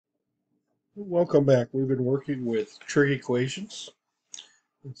Welcome back. We've been working with trig equations,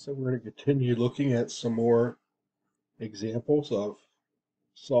 and so we're going to continue looking at some more examples of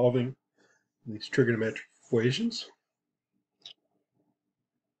solving these trigonometric equations.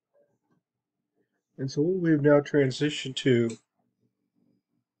 And so what we've now transitioned to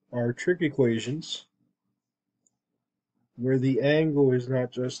are trig equations where the angle is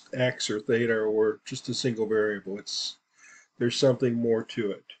not just x or theta or just a single variable. There's something more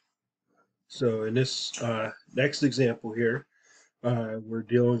to it. So in this next example here, we're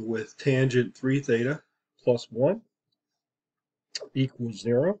dealing with tangent 3 theta plus 1 equals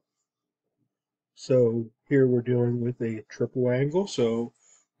 0. So here we're dealing with a triple angle. So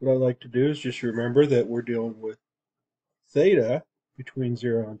what I like to do is just remember that we're dealing with theta between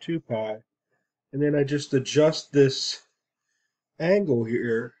 0 and 2 pi. And then I just adjust this angle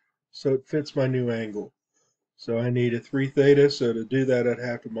here so it fits my new angle. So I need a 3 theta. So to do that, I'd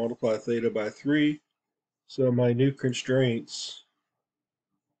have to multiply theta by 3. So my new constraints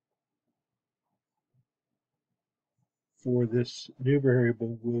for this new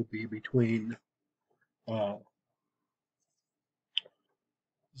variable will be between 0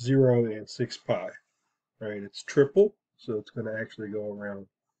 and 6 pi. Right? It's triple, so it's going to actually go around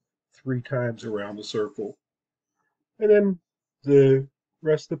 3 times around the circle. And then the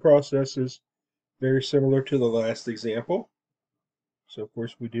rest of the process is very similar to the last example. So of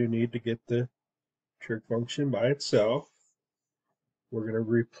course we do need to get the trig function by itself. We're going to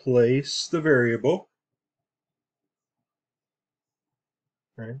replace the variable,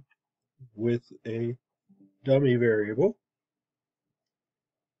 right, with a dummy variable.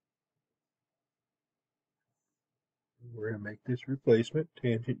 We're going to make this replacement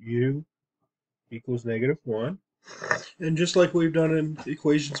tangent u equals -1. And just like we've done in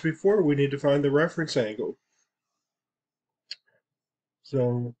equations before, we need to find the reference angle.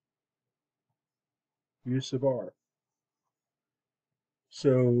 So u sub r.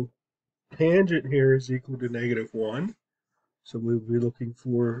 So tangent here is equal to -1. So we'll be looking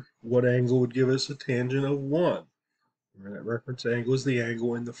for what angle would give us a tangent of 1. And that reference angle is the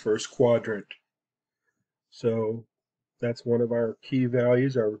angle in the first quadrant. So that's one of our key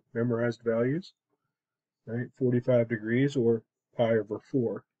values, our memorized values, right? 45 degrees or pi over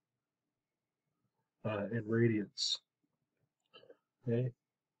 4 in radians. Okay,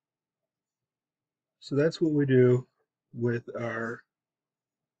 so that's what we do with our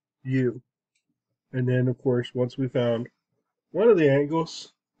u. And then, of course, once we found one of the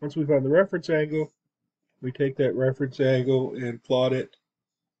angles, once we found the reference angle, we take that reference angle and plot it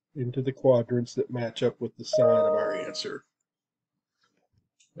into the quadrants that match up with the sign of our answer.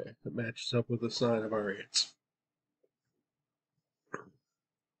 Okay, that matches up with the sign of our answer.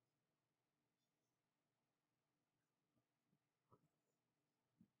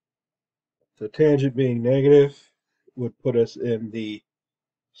 So tangent being negative would put us in the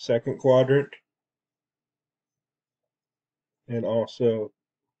second quadrant, and also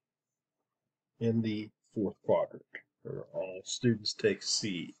in the fourth quadrant, where all students take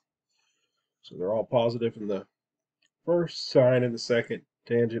C. So they're all positive in the first, sine in the second,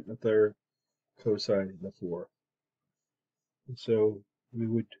 tangent in the third, cosine in the fourth. And so we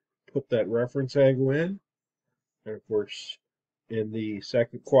would put that reference angle in, and of course in the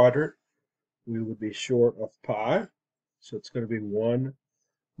second quadrant we would be short of pi, so it's going to be 1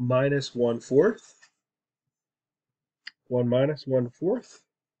 minus 1/4, 1 minus 1/4,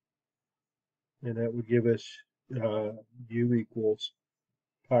 and that would give us u equals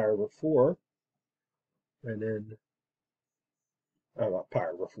pi over 4, and then, not pi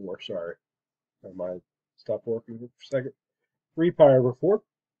over 4, sorry, I might stop working for a second, 3 pi over 4,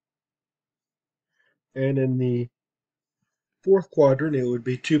 and in the fourth quadrant it would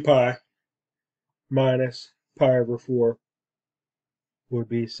be 2 pi minus pi over 4 would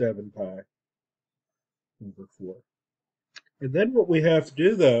be 7 pi over 4. And then what we have to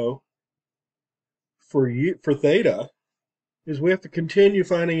do, though, for theta, is we have to continue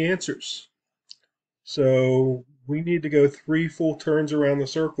finding answers. So we need to go 3 full turns around the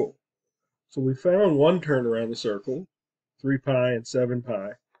circle. So we found one turn around the circle, 3 pi and 7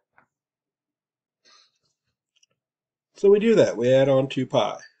 pi. So we do that. We add on 2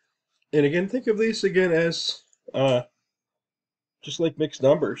 pi. And again, think of these again as just like mixed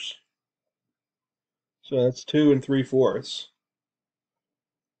numbers. So that's 2 and 3/4.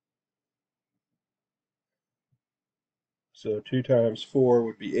 So 2 times 4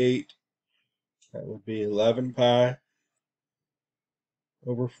 would be 8. That would be 11 pi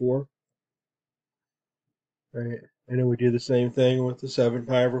over 4. Right? And then we do the same thing with the 7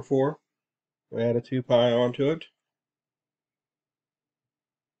 pi over 4. We add a 2 pi onto it.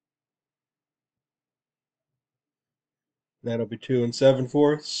 That'll be 2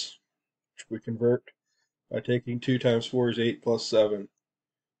 7/4, which we convert by taking 2 times 4 is 8 plus 7,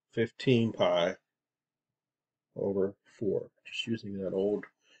 15 pi over 4. Just using that old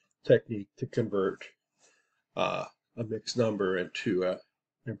technique to convert a mixed number into an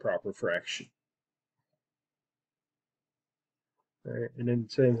improper fraction. All right, and then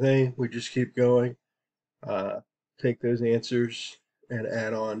same thing, we just keep going. Take those answers and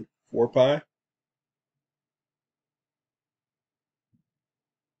add on 4 pi.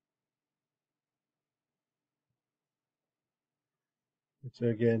 So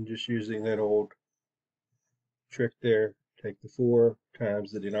again, just using that old trick there. Take the 4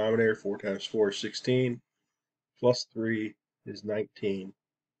 times the denominator. 4 times 4 is 16. Plus 3 is 19.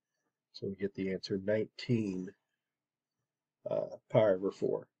 So we get the answer 19 pi over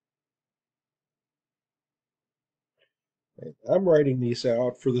 4. And I'm writing these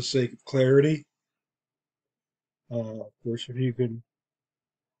out for the sake of clarity. Of course, if you can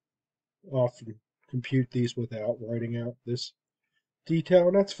often compute these without writing out this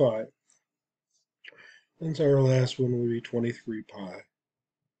detail, that's fine. And so our last one will be 23 pi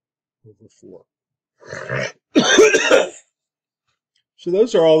over 4. So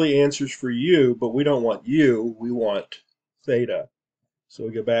those are all the answers for u, but we don't want u, we want theta. So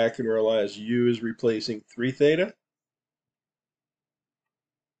we go back and realize u is replacing 3 theta.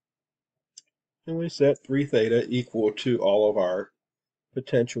 And we set 3 theta equal to all of our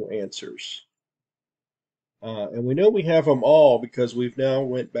potential answers. And we know we have them all because we've now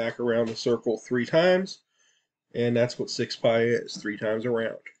went back around the circle 3 times, and that's what 6 pi is, 3 times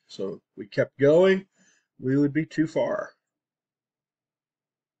around. So if we kept going, we would be too far.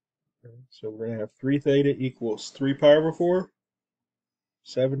 So we're going to have 3 theta equals 3 pi over 4,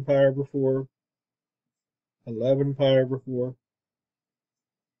 7 pi over 4, 11 pi over 4,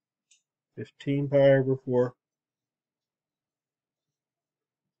 15 pi over 4,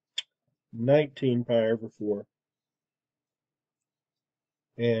 19 pi over 4,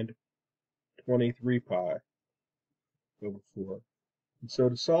 and 23 pi over 4. And so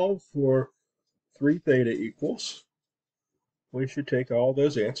to solve for 3 theta equals, we should take all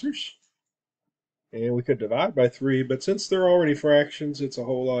those answers, and we could divide by 3, but since they're already fractions, it's a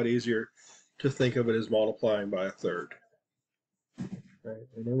whole lot easier to think of it as multiplying by a third. Right?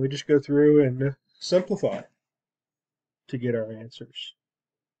 And then we just go through and simplify to get our answers.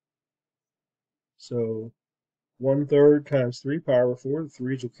 So 1/3 times 3 pi over 4, the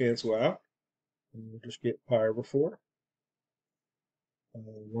 3's will cancel out, and we'll just get pi over 4.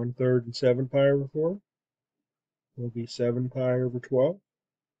 1/3 and 7 pi over 4 will be 7 pi over 12.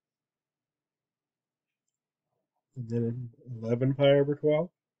 And then 11 pi over 12.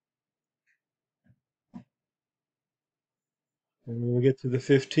 And when we get to the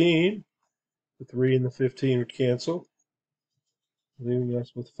 15, the 3 and the 15 would cancel, leaving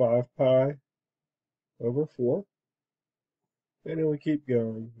us with 5 pi over 4. And then we keep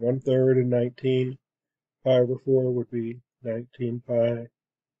going. 1/3 and 19 pi over 4 would be 19 pi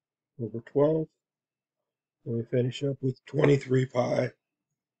over 12. And we finish up with 23 pi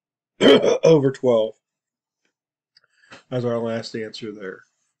over 12 as our last answer there.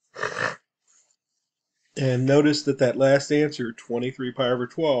 And notice that that last answer, 23 pi over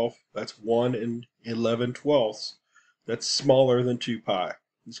 12, that's 1 11/12. That's smaller than 2 pi.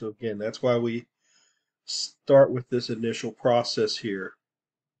 And so again, that's why we start with this initial process here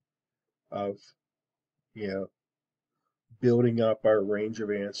of, building up our range of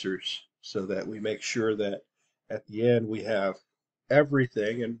answers so that we make sure that at the end we have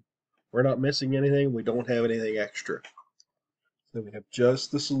everything and we're not missing anything, we don't have anything extra. So we have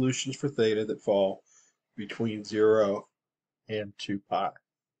just the solutions for theta that fall between 0 and 2 pi.